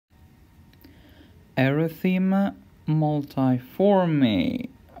Erythema Multiforme.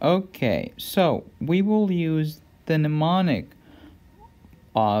 Okay, so we will use the mnemonic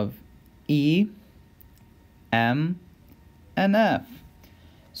of E, M, and F.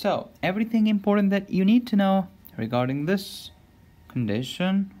 So everything important that you need to know regarding this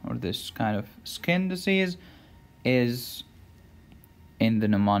condition or this kind of skin disease is in the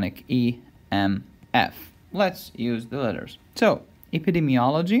mnemonic E, M, F. Let's use the letters. So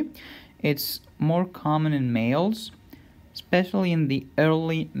epidemiology, it's more common in males, especially in the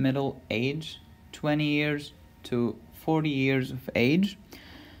early middle age, 20 years to 40 years of age.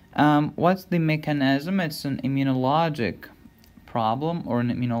 What's the mechanism? It's an immunologic problem or an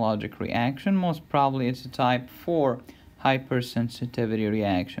immunologic reaction. Most probably it's a type 4 hypersensitivity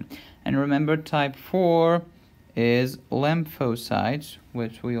reaction. And remember, type 4 is lymphocytes,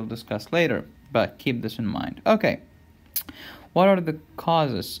 which we will discuss later, but keep this in mind. Okay, what are the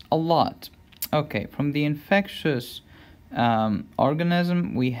causes? A lot. Okay, from the infectious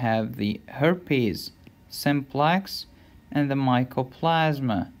organism, we have the herpes simplex and the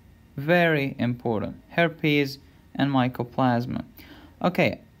mycoplasma. Very important. Herpes and mycoplasma.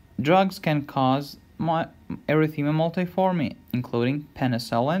 Okay, drugs can cause erythema multiforme, including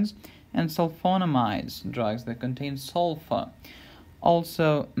penicillins and sulfonamides, drugs that contain sulfa.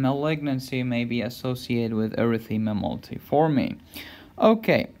 Also, malignancy may be associated with erythema multiforme.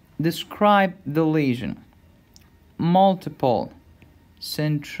 Okay, describe the lesion. Multiple,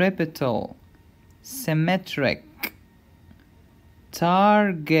 centripetal, symmetric,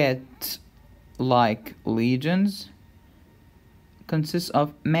 target-like lesions, consists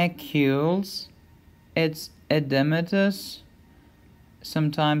of macules, it's edematous,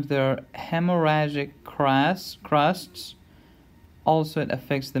 sometimes there are hemorrhagic crusts, also it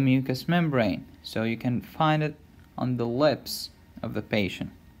affects the mucous membrane, so you can find it on the lips of the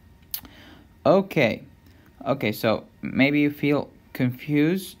patient. Okay, so maybe you feel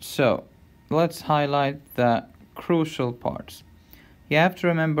confused, so let's highlight the crucial parts. You have to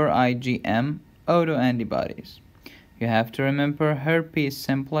remember IgM autoantibodies. You have to remember herpes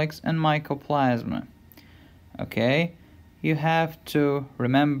simplex and mycoplasma. Okay, you have to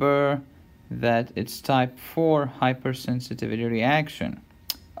remember that it's type 4 hypersensitivity reaction.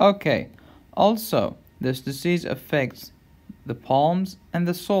 Okay, also this disease affects the palms and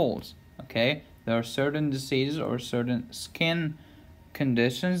the soles. Okay, there are certain diseases or certain skin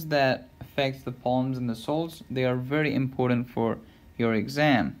conditions that affect the palms and the soles. They are very important for your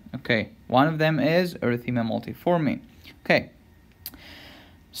exam. Okay, one of them is erythema multiforme. Okay,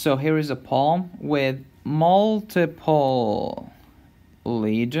 so here is a palm with multiple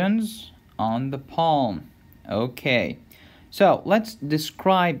lesions on the palm. Okay, so let's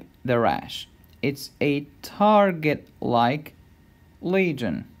describe the rash. It's a target-like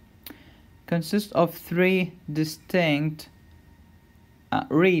lesion. Consists of 3 distinct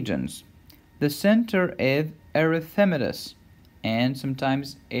regions. The center is erythematous, and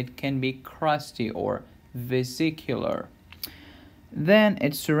sometimes it can be crusty or vesicular. Then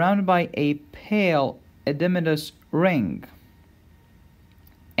it's surrounded by a pale edematous ring,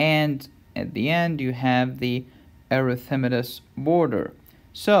 and at the end you have the erythematous border.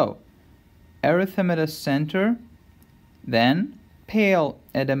 So erythematous center, then pale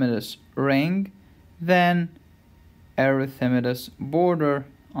edematous ring, then erythematous border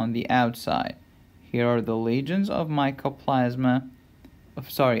on the outside. Here are the lesions of mycoplasma, of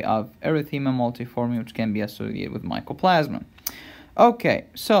erythema multiforme, which can be associated with mycoplasma. Okay,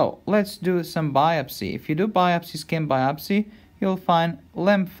 so let's do some biopsy. If you do skin biopsy, you'll find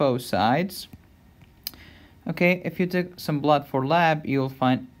lymphocytes. Okay, if you take some blood for lab, you'll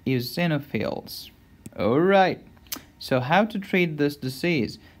find eosinophils. Alright, so how to treat this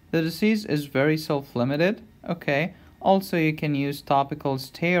disease? The disease is very self-limited. Okay, also you can use topical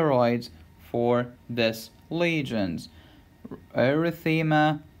steroids for this lesions.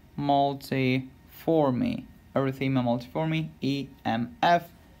 Erythema multiforme. Erythema multiforme, EMF.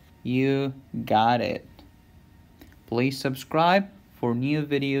 You got it. Please subscribe for new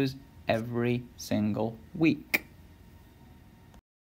videos every single week.